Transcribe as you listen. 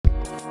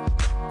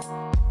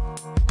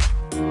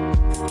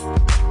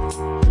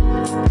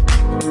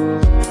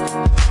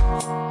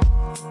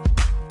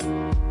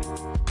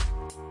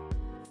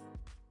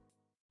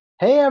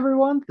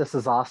everyone, this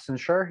is Austin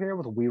Schur here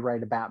with We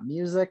Write About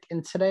Music,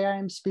 and today I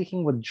am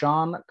speaking with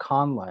John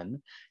Conlin.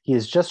 He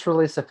has just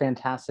released a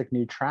fantastic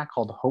new track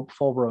called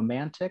Hopeful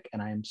Romantic,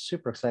 and I am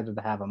super excited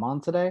to have him on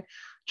today.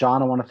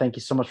 John, I want to thank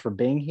you so much for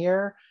being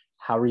here.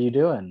 How are you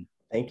doing?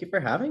 Thank you for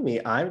having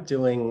me. I'm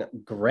doing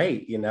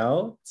great.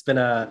 It's been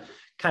a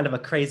kind of a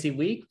crazy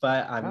week,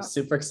 but I'm Yeah,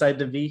 super excited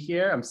to be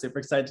here. I'm super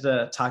excited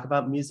to talk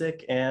about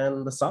music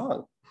and the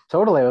song.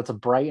 totally. It's a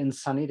bright and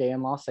sunny day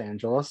in Los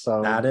Angeles,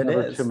 so That it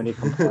never too is. many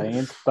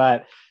complaints.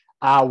 But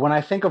when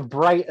I think of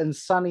bright and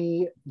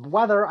sunny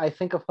weather, I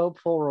think of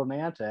hopeful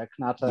romantic,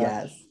 not to,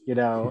 Yes.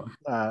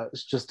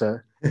 it's just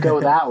to go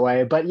that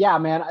way. But yeah,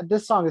 man,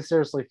 this song is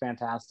seriously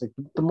fantastic.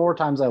 The more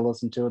times I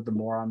listen to it, the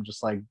more I'm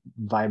just like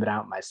vibing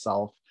out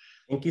myself.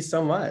 Thank you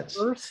so much.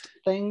 First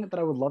thing that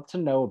I would love to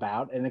know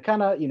about, and it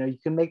kind of, you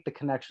can make the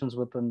connections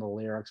within the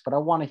lyrics, but I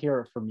want to hear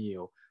it from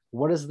you.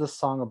 What is this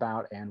song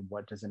about and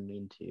what does it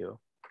mean to you?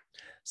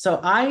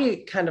 So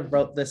I kind of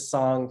wrote this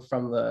song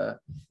from the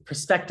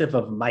perspective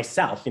of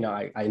myself.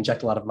 I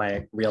inject a lot of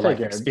my real life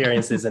Figured.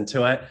 experiences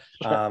into it.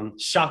 Sure.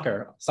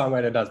 Shocker,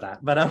 songwriter does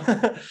that.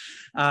 But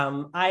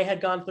I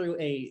had gone through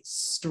a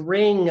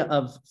string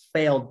of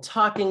failed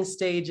talking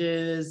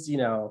stages,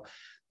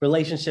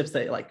 relationships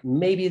that like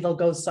maybe they'll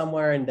go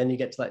somewhere, and then you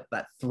get to like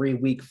that 3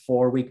 week,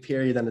 4 week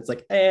period, and it's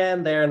like,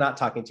 and they're not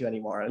talking to you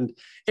anymore. And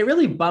it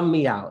really bummed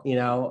me out.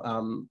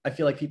 I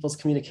feel like people's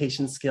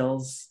communication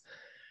skills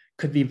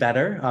could be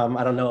better.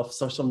 I don't know if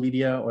social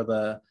media or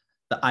the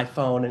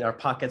iPhone in our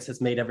pockets has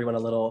made everyone a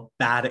little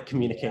bad at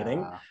communicating.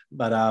 Yeah.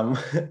 But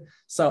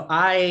so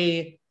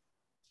I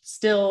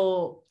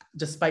still,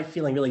 despite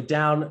feeling really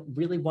down,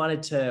 really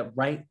wanted to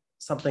write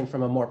something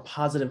from a more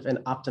positive and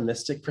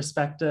optimistic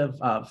perspective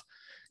of,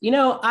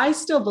 I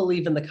still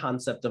believe in the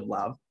concept of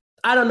love.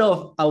 I don't know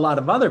if a lot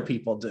of other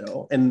people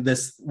do in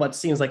this, what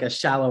seems like a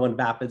shallow and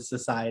vapid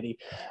society,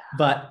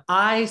 but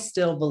I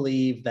still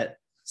believe that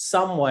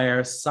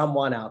somewhere,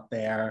 someone out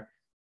there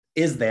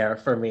is there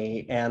for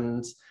me.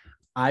 And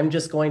I'm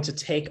just going to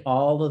take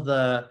all of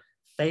the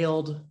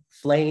failed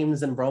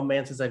flames and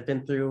romances I've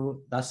been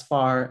through thus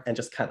far and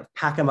just kind of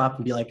pack them up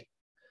and be like,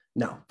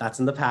 no, that's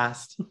in the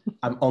past.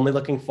 I'm only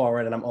looking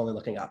forward and I'm only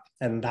looking up.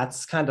 And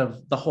that's kind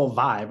of the whole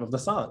vibe of the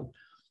song.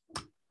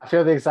 I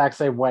feel the exact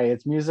same way.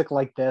 It's music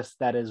like this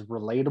that is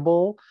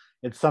relatable.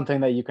 It's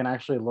something that you can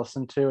actually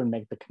listen to and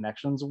make the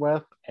connections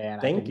with. And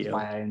I think Thank it's you.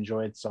 why I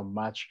enjoy it so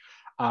much.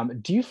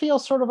 Do you feel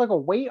sort of like a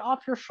weight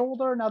off your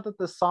shoulder now that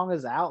this song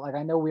is out? Like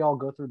I know we all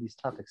go through these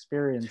tough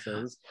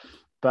experiences,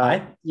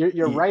 but I,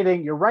 you're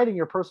writing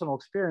your personal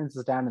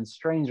experiences down, and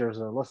strangers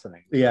are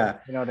listening. yeah.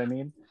 You know what I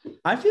mean?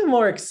 I feel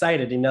more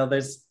excited.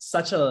 There's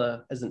such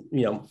a, as in,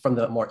 from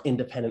the more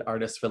independent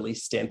artist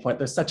release standpoint,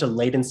 there's such a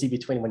latency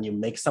between when you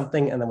make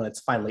something and then when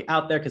it's finally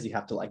out there, because you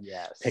have to like pick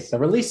Yes. the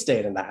release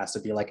date, and that has to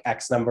be like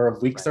X number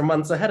of weeks or Right.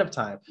 months ahead of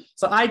time.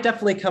 So I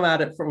definitely come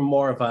at it from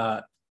more of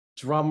a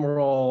drum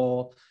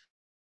roll,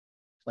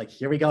 like,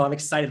 here we go. I'm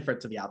excited for it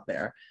to be out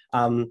there.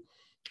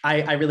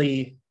 I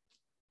really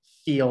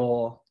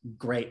feel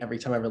great every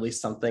time I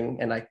release something,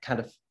 and I kind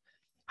of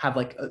have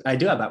like, I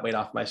do have that weight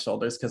off my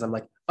shoulders because I'm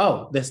like,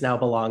 oh, this now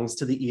belongs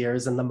to the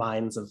ears and the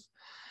minds of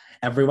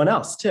everyone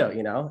else too.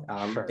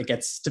 Sure. It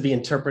gets to be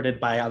interpreted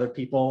by other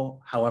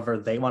people however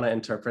they want to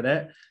interpret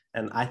it,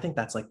 and I think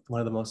that's like one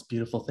of the most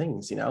beautiful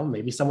things.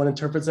 Maybe someone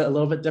interprets it a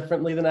little bit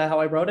differently than how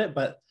I wrote it,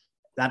 but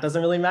that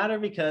doesn't really matter,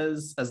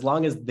 because as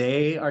long as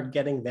they are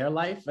getting their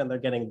life and they're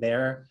getting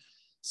their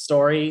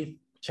story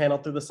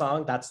channeled through the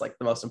song, that's like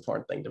the most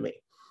important thing to me.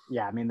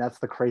 Yeah, I mean that's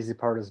the crazy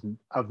part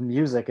of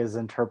music, is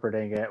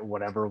interpreting it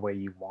whatever way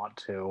you want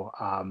to.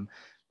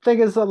 Thing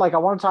is that like I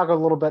want to talk a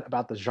little bit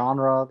about the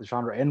genre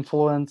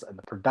influence, and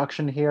the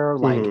production here.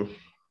 Like Mhm.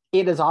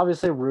 it is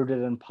obviously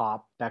rooted in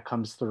pop that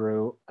comes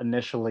through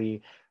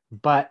initially,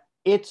 but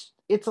it's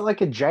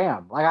like a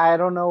jam. Like I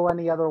don't know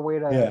any other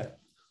way Yeah.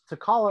 to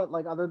call it,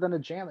 like other than a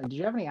jam. Like, did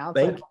you have any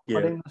outside Thank help you.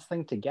 putting this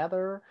thing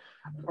together,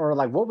 or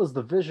like what was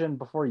the vision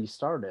before you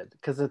started?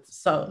 Because it's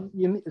So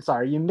you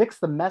sorry, you mix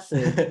the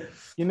message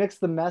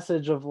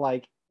of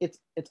like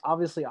it's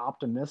obviously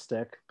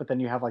optimistic, but then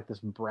you have like this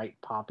bright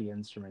poppy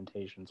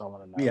instrumentation. So I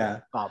want to know yeah.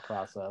 thought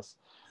process.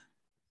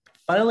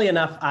 Funnily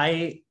enough,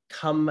 I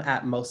come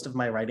at most of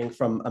my writing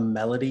from a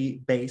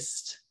melody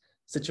based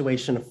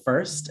situation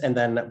first. And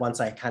then once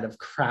I kind of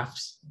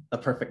craft the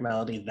perfect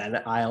melody,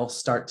 then I'll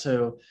start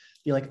to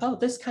be like, oh,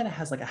 this kind of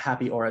has like a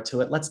happy aura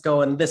to it. Let's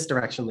go in this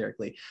direction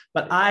lyrically.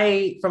 But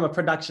I, from a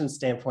production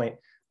standpoint,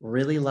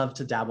 really love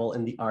to dabble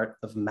in the art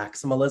of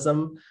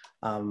maximalism.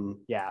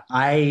 Yeah,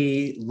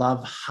 I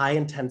love high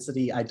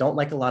intensity. I don't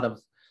like a lot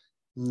of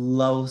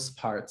low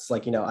parts.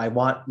 Like, I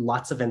want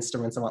lots of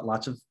instruments. I want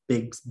lots of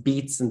big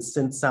beats and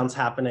synth sounds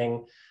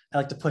happening. I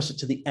like to push it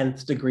to the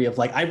nth degree of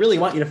like, I really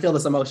want you to feel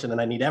this emotion,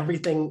 and I need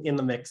everything in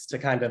the mix to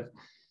kind of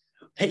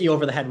hit you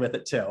over the head with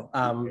it too.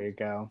 there you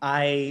go.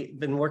 I've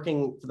been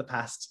working for the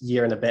past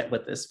year and a bit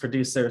with this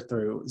producer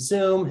through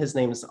Zoom. His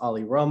name is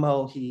Ollie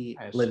Romo. He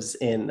Nice. lives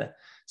in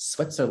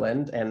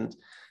Switzerland, and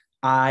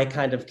I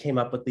kind of came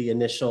up with the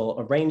initial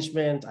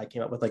arrangement. I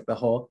came up with like the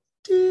whole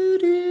do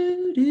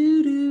do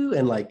do do,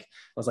 and like I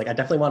was like, I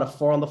definitely want a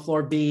 4 on the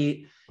floor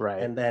beat.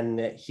 Right. And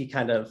then he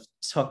kind of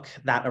took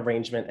that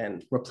arrangement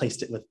and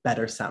replaced it with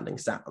better sounding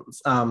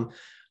sounds.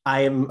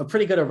 I'm a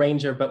pretty good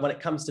arranger, but when it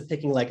comes to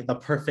picking like the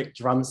perfect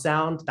drum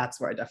sound, that's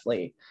where I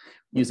definitely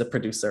use a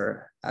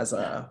producer as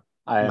I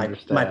my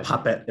understand.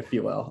 puppet, if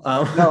you will.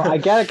 No, I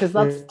get it, because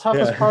that's the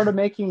toughest Yeah. part of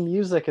making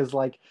music is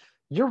like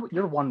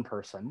you're one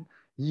person.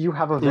 You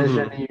have a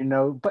vision, Mhm.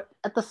 and but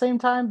at the same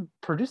time,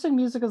 producing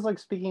music is like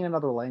speaking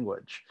another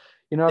language.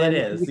 You know what I It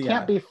mean? You is, can't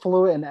yeah. be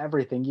fluent in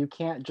everything. You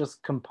can't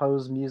just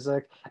compose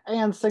music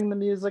and sing the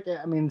music.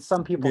 I mean,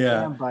 some people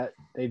Yeah. can, but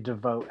they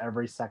devote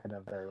every second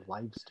of their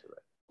lives to it.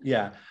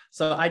 Yeah.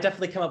 So I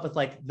definitely come up with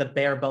like the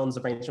bare bones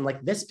arrangement.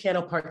 Like this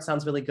piano part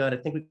sounds really good. I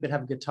think we could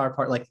have a guitar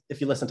part. Like if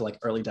you listen to like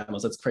early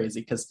demos, it's crazy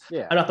because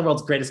Yeah. I'm not the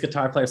world's greatest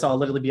guitar player. So I'll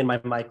literally be in my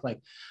mic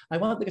like, I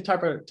want the guitar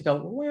part to go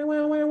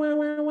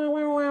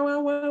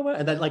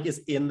and that like is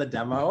in the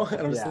demo.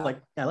 And I'm just Yeah.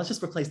 like, yeah, let's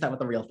just replace that with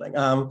the real thing.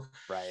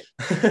 Right.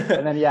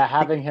 And then yeah,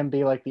 having him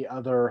be like the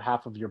other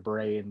half of your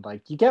brain,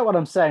 like you get what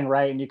I'm saying,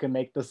 right? And you can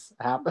make this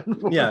happen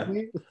for yeah.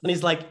 me. And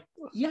he's like,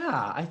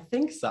 yeah, I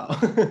think so.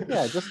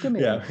 Yeah, just give me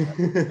a yeah. minute.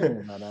 Give me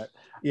a minute.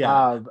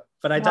 yeah. Um,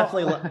 But I now,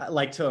 definitely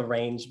like to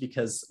arrange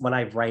because when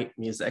I write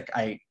music,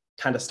 I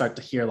kind of start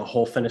to hear the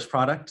whole finished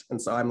product. And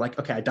so I'm like,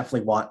 okay, I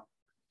definitely want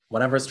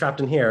whatever is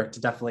trapped in here to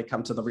definitely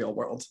come to the real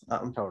world.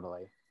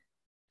 totally,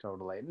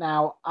 totally.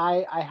 Now,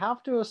 I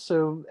have to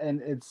assume,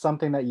 and it's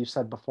something that you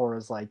said before,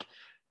 is like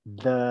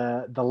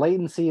the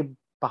latency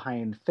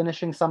behind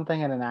finishing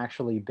something and then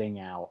actually being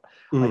out.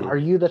 Like, are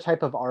Mm, you the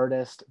type of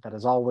artist that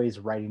is always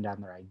writing down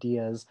their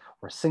ideas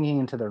or singing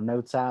into their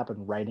notes app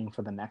and writing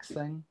for the next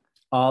thing?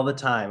 all the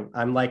time.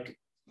 I'm like,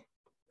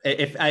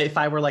 if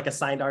I were like a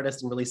signed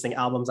artist and releasing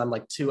albums, I'm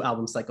like 2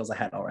 album cycles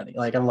ahead already.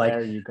 Like I'm like,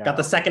 There you got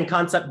the go. second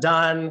concept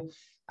done,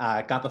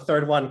 got the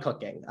third one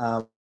cooking.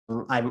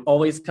 I'm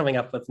always coming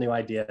up with new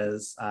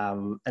ideas.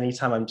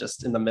 Anytime I'm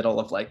just in the middle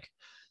of like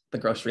the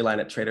grocery line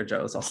at Trader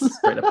Joe's, I'll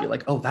straight up be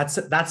like, "Oh, that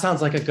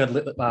sounds like a good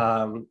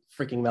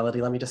freaking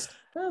melody. Let me just."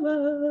 That's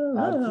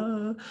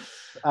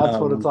that's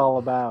what it's Um, all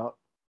about.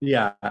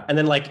 yeah, and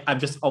then like I'm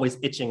just always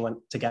itching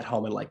to get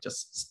home and like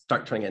just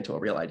start turning it into a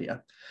real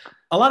idea.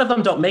 A lot of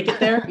them don't make it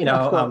there, Of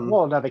course.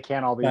 Well, no, they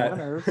can't all be but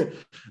winners.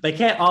 they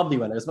can't all be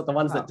winners. But the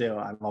ones that No. do,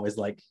 I'm always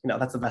like,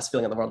 that's the best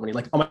feeling in the world when you're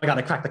like, oh my god,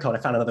 I cracked the code, I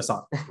found another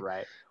song.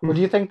 Right. Well,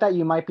 do you think that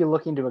you might be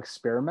looking to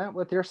experiment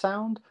with your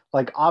sound?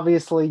 Like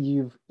obviously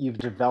you've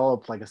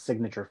developed like a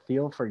signature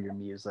feel for your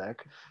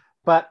music,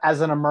 but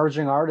as an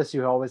emerging artist,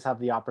 you always have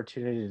the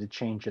opportunity to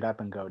change it up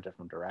and go a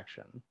different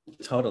direction.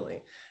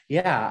 Totally.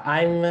 Yeah,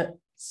 I'm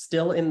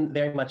still in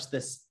very much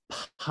this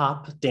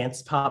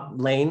dance pop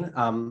lane.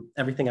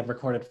 Everything I've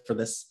recorded for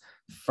this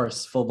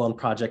first full-blown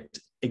project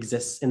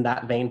exists in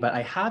that vein, but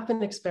I have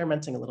been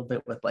experimenting a little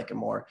bit with like a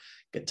more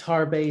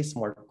guitar bass,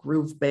 more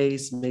groove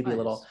bass, maybe a Nice.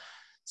 little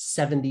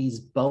 70s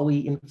Bowie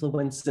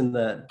influence in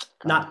the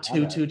Gotta not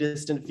love too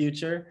distant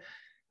future.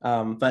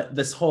 But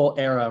this whole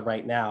era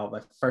right now,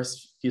 the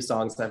first few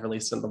songs I've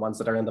released and the ones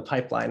that are in the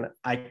pipeline,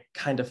 I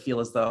kind of feel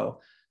as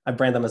though I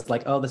brand them as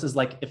like, oh, this is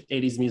like if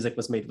 80s music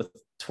was made with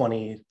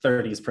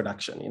 2030s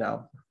production, it.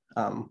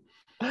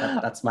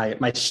 that's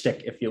my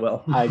shtick, if you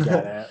will. I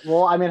get it.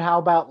 Well, I mean, how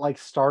about like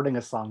starting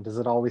a song? Does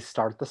it always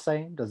start the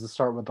same? Does it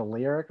start with a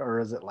lyric, or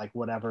is it like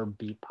whatever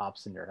beat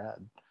pops in your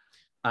head?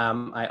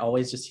 I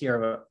always just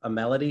hear a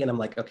melody and I'm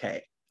like,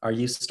 okay, are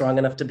you strong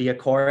enough to be a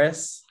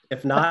chorus?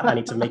 If not, I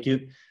need to make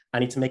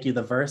you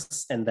the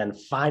verse and then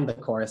find the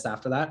chorus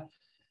after that.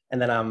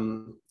 And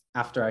then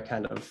after I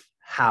kind of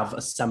have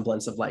a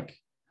semblance of like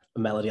a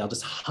melody, I'll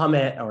just hum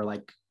it or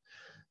like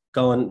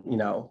go and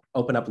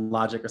open up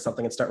Logic or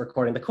something and start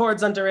recording the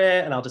chords under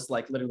it, and I'll just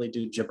like literally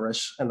do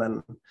gibberish, and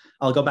then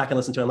I'll go back and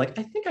listen to it. I'm like,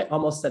 I think I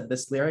almost said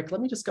this lyric.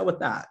 Let me just go with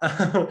that.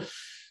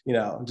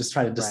 I'm just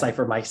trying to Right.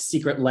 decipher my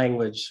secret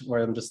language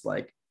where I'm just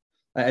like,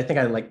 I think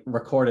I like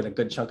recorded a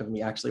good chunk of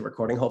me actually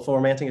recording Hopeful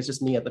Romantic. It's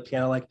just me at the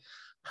piano like,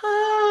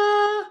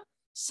 ha,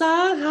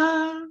 sa,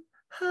 ha,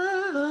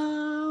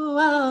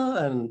 ha,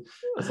 and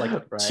it's like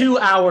Right. 2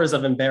 hours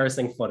of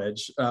embarrassing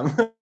footage.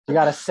 You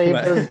got to save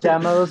those but,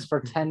 demos for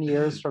 10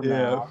 years from yeah.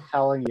 now. I'm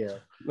telling you.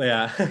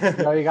 Yeah.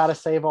 You got to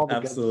save all the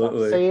good stuff.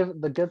 Absolutely.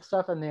 Save the good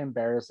stuff and the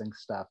embarrassing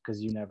stuff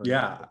because you never know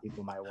Yeah. what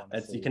people might want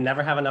to see. You can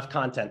never have enough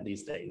content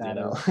these days, That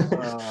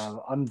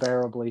is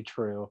unbearably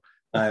true.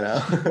 I know.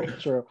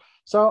 True.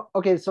 So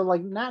okay, so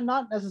like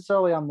not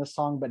necessarily on this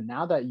song, but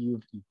now that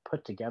you've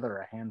put together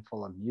a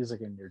handful of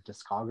music and your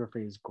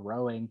discography is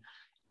growing,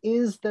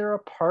 is there a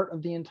part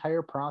of the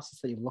entire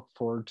process that you look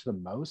forward to the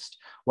most,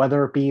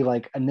 whether it be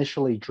like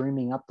initially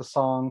dreaming up the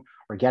song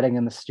or getting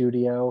in the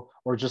studio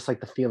or just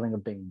like the feeling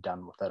of being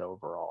done with it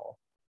overall?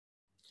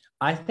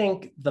 I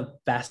think the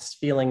best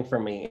feeling for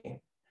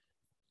me,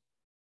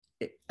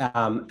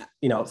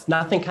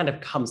 nothing kind of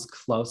comes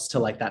close to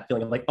like that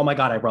feeling of like, oh my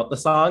God, I wrote the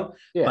song.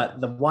 Yeah.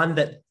 But the one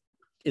that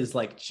is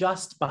like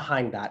just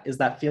behind that is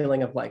that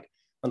feeling of like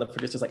when the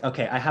producer's like,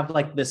 okay, I have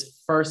like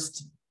this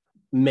first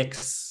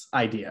mix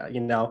idea, you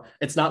know.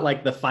 It's not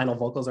like the final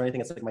vocals or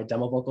anything, it's like my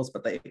demo vocals,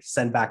 but they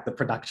send back the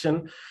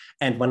production.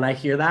 And when I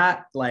hear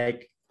that,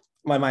 like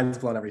my mind's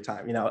blown every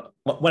time, you know,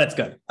 when it's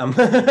good. Of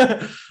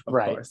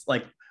Right. course,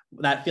 like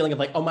that feeling of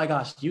like, oh my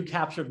gosh, you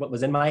captured what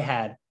was in my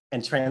head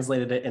and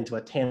translated it into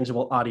a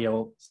tangible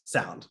audio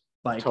sound.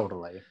 Like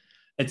Totally.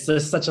 it's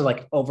just such a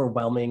like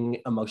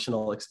overwhelming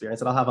emotional experience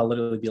that I'll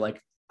literally be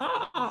like,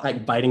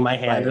 like biting my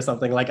hand or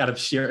something, like out of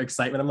sheer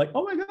excitement. I'm like,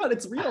 oh my God,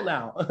 it's real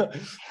now.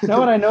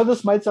 No, and I know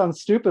this might sound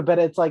stupid, but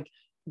it's like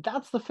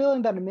that's the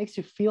feeling that it makes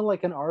you feel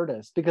like an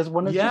artist, because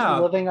when it's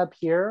just living up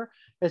here,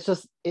 it's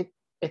just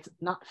it's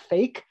not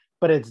fake,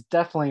 but it's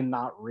definitely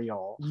not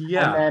real.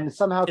 Yeah. And then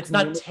somehow it's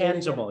not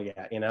tangible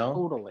yet, you know?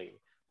 Totally.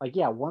 Like,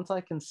 yeah, once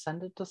I can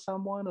send it to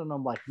someone and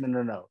I'm like,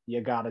 no,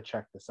 you gotta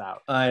check this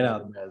out. I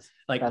know.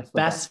 Like that's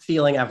best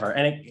feeling ever.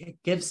 And it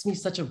gives me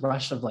such a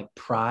rush of like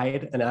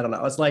pride. And I don't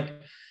know, it's like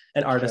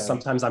an artist,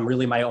 sometimes I'm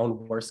really my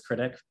own worst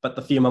critic, but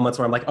the few moments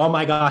where I'm like, oh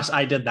my gosh,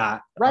 I did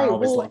that, are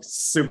always like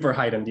super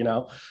heightened, you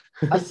know?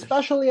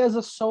 Especially as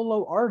a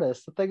solo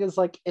artist. The thing is,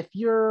 like, if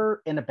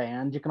you're in a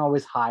band, you can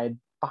always hide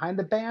behind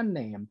the band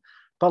name.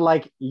 But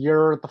like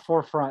you're at the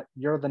forefront,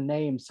 you're the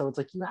name. So it's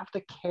like you have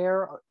to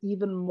care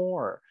even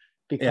more,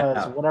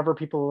 because whatever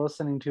people are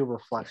listening to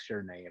reflects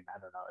your name. I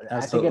don't know.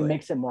 Absolutely. I think it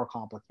makes it more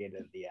complicated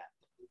in the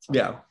end.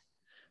 Yeah.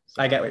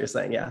 So, I get what you're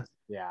saying. Yeah.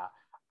 Yeah.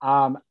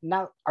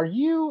 Now, are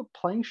you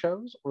playing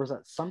shows, or is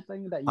that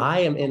something that you? I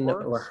am in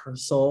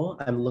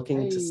rehearsal. I'm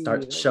looking to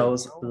start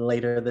shows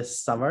later this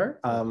summer.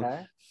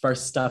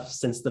 First stuff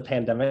since the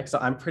pandemic. So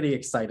I'm pretty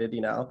excited,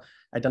 you know.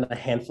 I've done a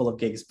handful of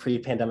gigs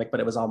pre-pandemic, but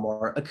it was all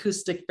more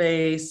acoustic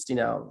based, you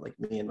know, like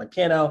me and my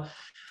piano.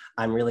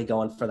 I'm really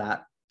going for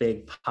that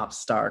big pop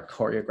star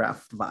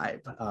choreographed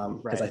vibe,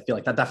 because I feel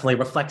like that definitely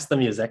reflects the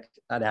music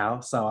now.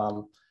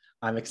 So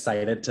I'm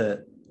excited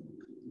to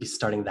be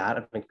starting that.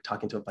 I've been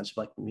talking to a bunch of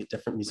like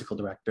different musical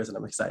directors, and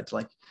I'm excited to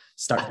like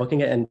start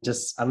booking it and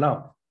just, I don't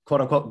know,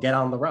 quote unquote, get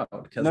on the road.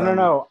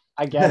 No,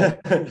 I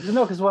get it.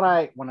 No, because when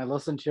I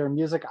listen to your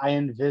music, I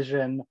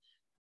envision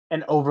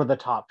an over the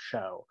top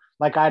show.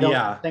 Like, I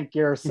don't think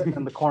you're sitting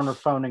in the corner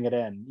phoning it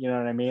in. You know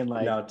what I mean?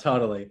 Like, no,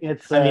 totally.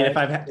 It's. I mean,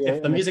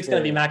 if the music's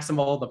going to be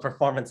maximal, the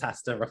performance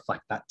has to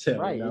reflect that too.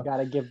 Right. You know? You got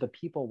to give the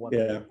people what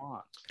they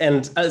want.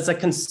 And as a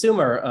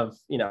consumer of,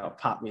 you know,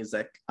 pop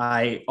music,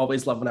 I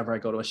always love whenever I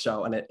go to a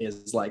show and it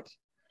is like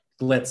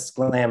glitz,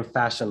 glam,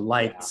 fashion,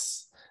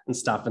 lights. And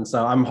stuff. And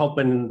so I'm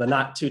hoping the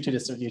not too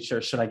distant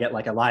future, should I get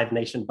like a Live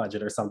Nation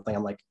budget or something,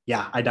 I'm like,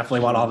 yeah, I definitely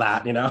want all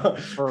that, you know?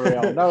 For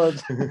real. No,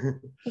 it's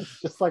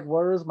just like,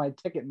 where is my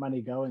ticket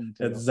money going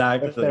to?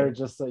 Exactly. If they're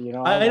just, you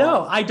know, I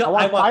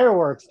want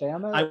fireworks,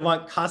 damn it. I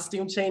want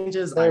costume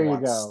changes. I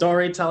want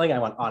storytelling. I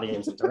want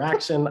audience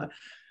interaction.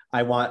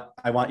 I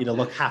want you to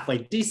look halfway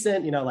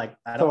decent, you know, like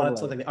I don't want it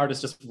to look like the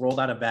artist just rolled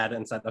out of bed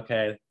and said,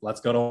 okay,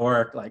 let's go to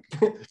work. Like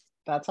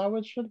that's how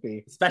it should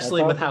be.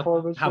 Especially with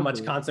how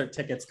much concert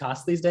tickets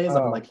cost these days.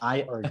 I'm like,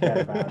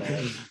 forget about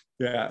it.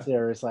 Yeah.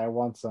 Seriously, I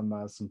want some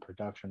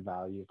production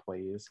value,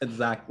 please.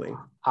 Exactly.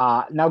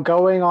 Now,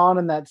 going on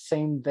in that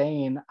same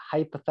vein,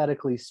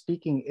 hypothetically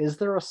speaking, is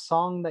there a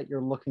song that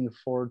you're looking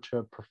forward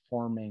to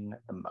performing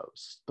the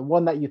most? The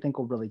one that you think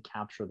will really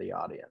capture the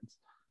audience?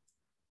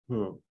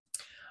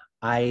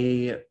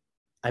 I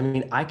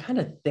mean, I kind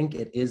of think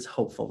it is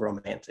Hopeful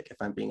Romantic, if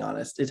I'm being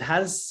honest. It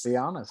has be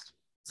honest.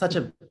 Such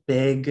a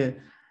big,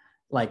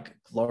 like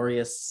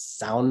glorious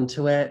sound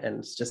to it, and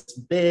it's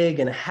just big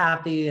and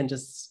happy, and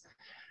just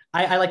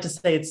I like to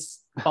say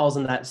it's falls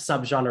in that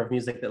subgenre of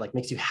music that like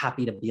makes you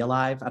happy to be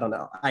alive. I don't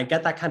know. I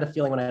get that kind of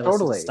feeling when I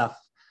listen to stuff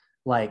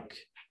like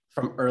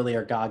from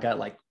earlier Gaga,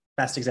 like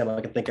best example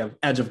I can think of,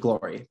 Edge of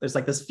Glory. There's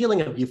like this feeling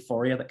of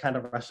euphoria that kind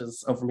of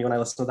rushes over me when I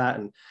listen to that,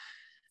 and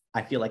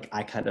I feel like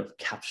I kind of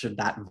captured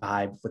that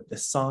vibe with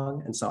this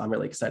song, and so I'm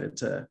really excited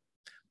to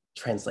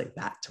translate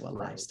that to a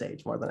live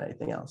stage more than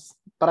anything else.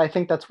 But I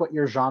think that's what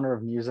your genre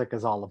of music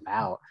is all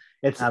about.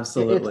 It's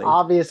absolutely. It's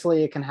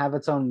obviously, it can have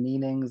its own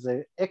meanings.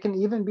 It can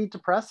even be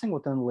depressing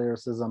within the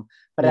lyricism.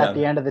 But at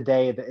the end of the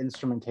day, the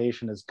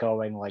instrumentation is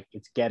going, like,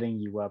 it's getting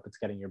you up. It's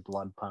getting your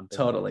blood pumping.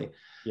 Totally.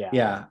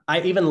 Yeah. I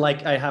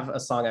have a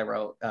song I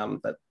wrote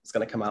that's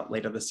going to come out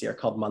later this year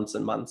called Months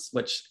and Months,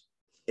 which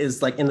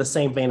is like in the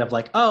same vein of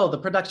like, oh, the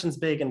production's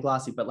big and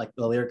glossy, but like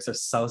the lyrics are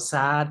so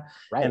sad.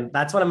 Right. And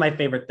that's one of my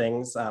favorite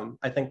things.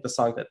 I think the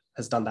song that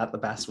has done that the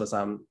best was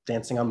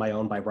Dancing on My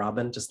Own by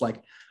Robin. Just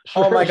like,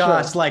 oh my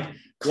gosh, like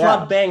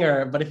club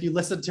banger. But if you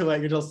listen to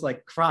it, you're just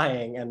like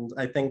crying. And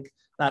I think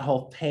that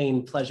whole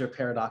pain pleasure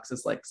paradox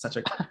is like such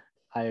a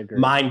I agree.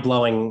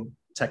 mind-blowing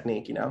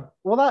technique, you know?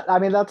 Well,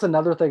 that's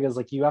another thing is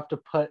like, you have to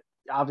put,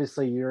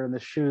 obviously you're in the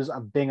shoes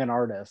of being an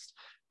artist,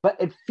 but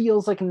it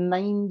feels like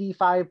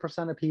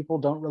 95% of people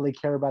don't really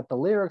care about the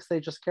lyrics. They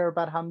just care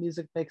about how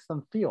music makes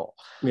them feel.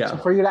 Yeah. So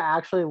for you to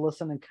actually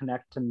listen and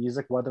connect to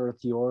music, whether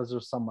it's yours or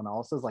someone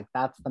else's, like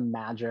that's the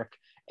magic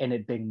and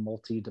it being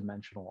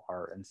multi-dimensional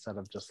art instead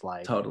of just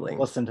like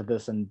listen to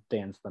this and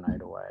dance the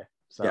night away.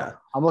 So Yeah.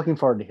 I'm looking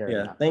forward to hearing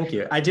that. Thank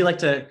you. I do like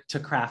to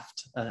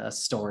craft a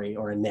story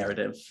or a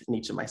narrative in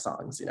each of my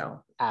songs,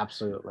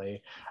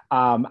 Absolutely.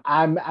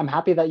 I'm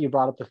happy that you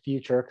brought up the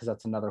future, because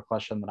that's another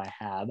question that I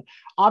had.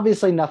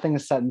 Obviously, nothing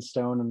is set in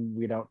stone, and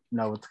we don't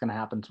know what's going to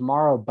happen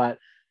tomorrow. But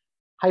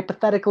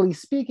hypothetically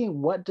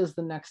speaking, what does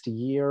the next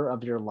year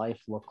of your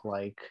life look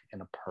like in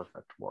a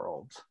perfect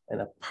world? In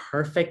a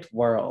perfect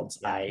world,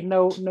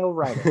 no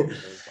right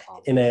answers.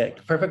 In a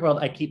perfect world,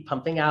 I keep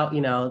pumping out,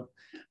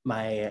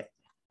 my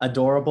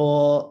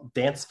adorable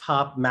dance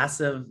pop,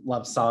 massive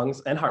love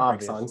songs and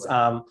heartbreak songs.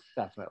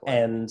 Definitely.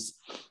 And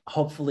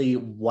hopefully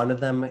one of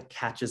them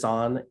catches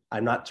on.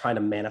 I'm not trying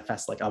to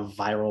manifest like a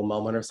viral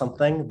moment or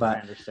something,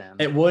 but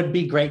it would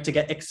be great to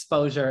get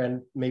exposure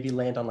and maybe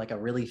land on like a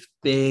really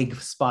big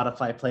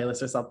Spotify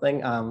playlist or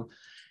something.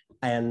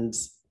 And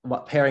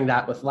pairing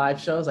that with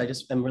live shows, I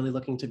just am really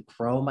looking to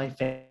grow my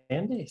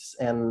fan base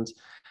and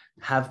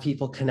have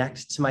people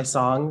connect to my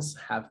songs,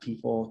 have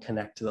people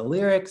connect to the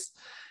lyrics.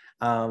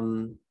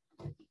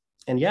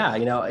 And yeah,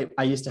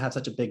 I used to have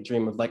such a big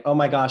dream of like, oh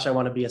my gosh, I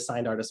want to be a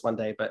signed artist one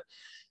day. But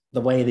the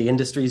way the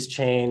industry's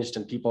changed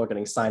and people are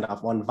getting signed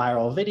off one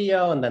viral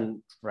video and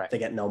then they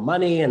get no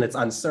money and it's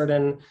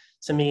uncertain.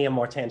 To me, a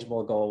more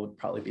tangible goal would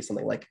probably be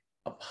something like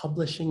a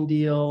publishing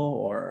deal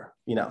or,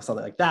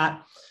 something like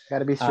that. Got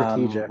to be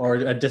strategic. Or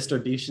a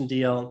distribution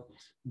deal.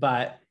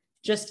 But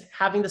just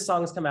having the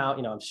songs come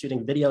out, I'm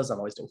shooting videos, I'm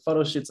always doing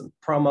photo shoots and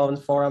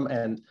promos for them,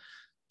 and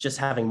just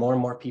having more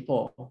and more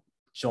people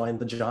join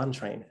the John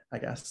train, I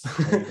guess.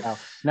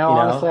 No,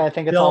 honestly, I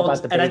think it's all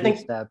about the baby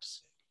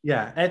steps.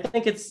 Yeah, I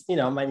think it's,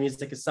 my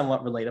music is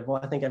somewhat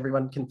relatable. I think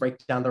everyone can break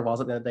down their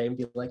walls at the end of the day and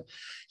be like,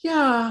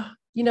 yeah,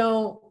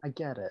 I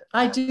get it.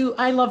 I do.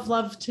 I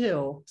love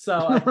too. So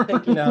I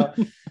think,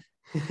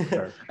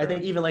 sure. I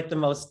think even like the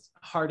most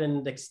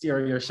hardened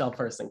exterior shell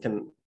person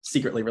can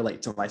secretly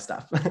relate to my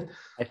stuff.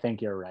 I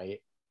think you're right.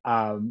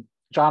 John,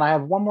 I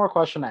have one more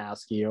question to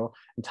ask you.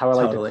 It's how I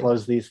like to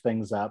close these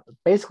things up.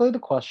 Basically, the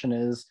question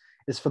is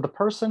for the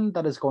person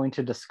that is going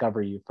to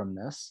discover you from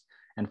this,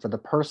 and for the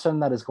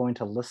person that is going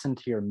to listen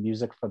to your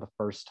music for the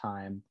first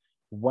time,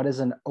 what is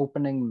an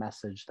opening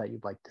message that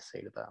you'd like to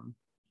say to them?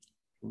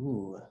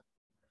 Ooh.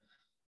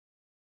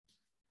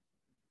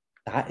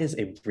 That is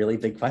a really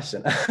big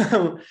question.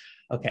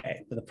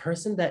 Okay, for the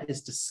person that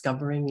is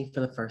discovering me for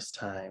the first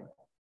time,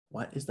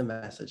 what is the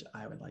message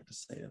I would like to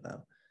say to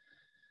them?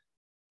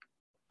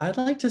 I'd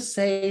like to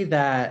say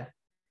that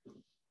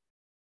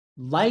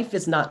life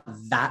is not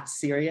that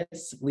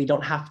serious. We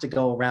don't have to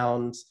go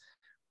around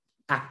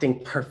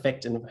acting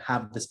perfect and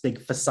have this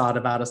big facade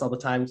about us all the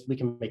time. We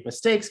can make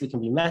mistakes. We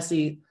can be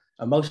messy.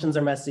 Emotions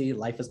are messy.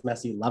 Life is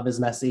messy. Love is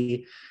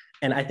messy.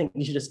 And I think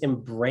you should just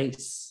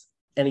embrace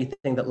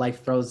anything that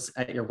life throws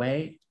at your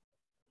way,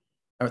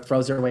 or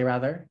throws your way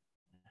rather,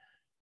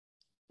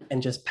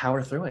 and just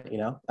power through it.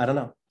 I don't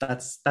know.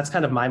 That's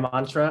kind of my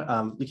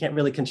mantra. You can't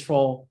really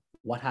control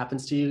what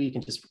happens to you. You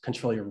can just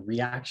control your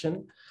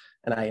reaction.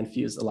 And I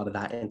infuse a lot of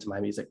that into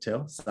my music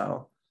too.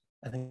 So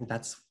I think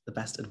that's the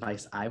best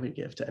advice I would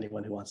give to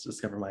anyone who wants to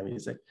discover my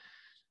music.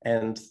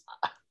 And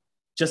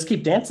just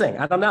keep dancing.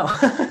 I don't know.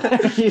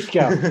 Keep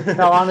going.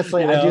 No,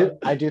 honestly,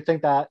 I do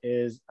think that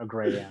is a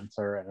great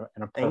answer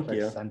and a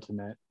perfect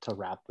sentiment to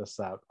wrap this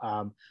up.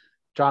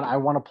 John, I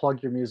want to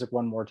plug your music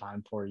one more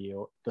time for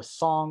you. The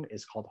song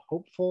is called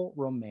Hopeful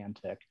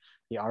Romantic.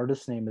 The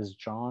artist's name is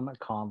John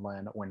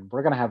Conlin.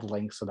 We're going to have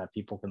links so that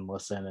people can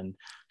listen and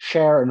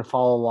share and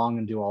follow along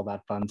and do all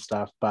that fun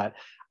stuff. But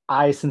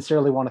I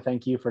sincerely want to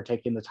thank you for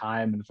taking the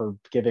time and for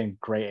giving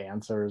great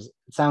answers.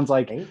 It sounds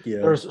like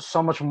there's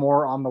so much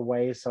more on the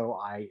way. So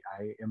I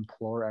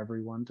implore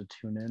everyone to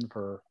tune in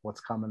for what's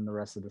coming the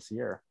rest of this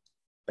year.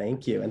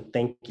 Thank you. And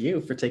thank you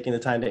for taking the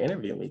time to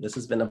interview me. This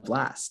has been a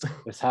blast.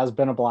 This has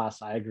been a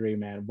blast. I agree,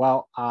 man.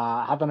 Well,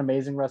 have an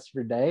amazing rest of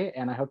your day,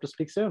 and I hope to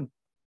speak soon.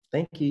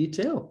 Thank you. You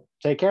too.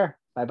 Take care.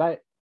 Bye-bye.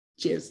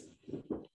 Cheers.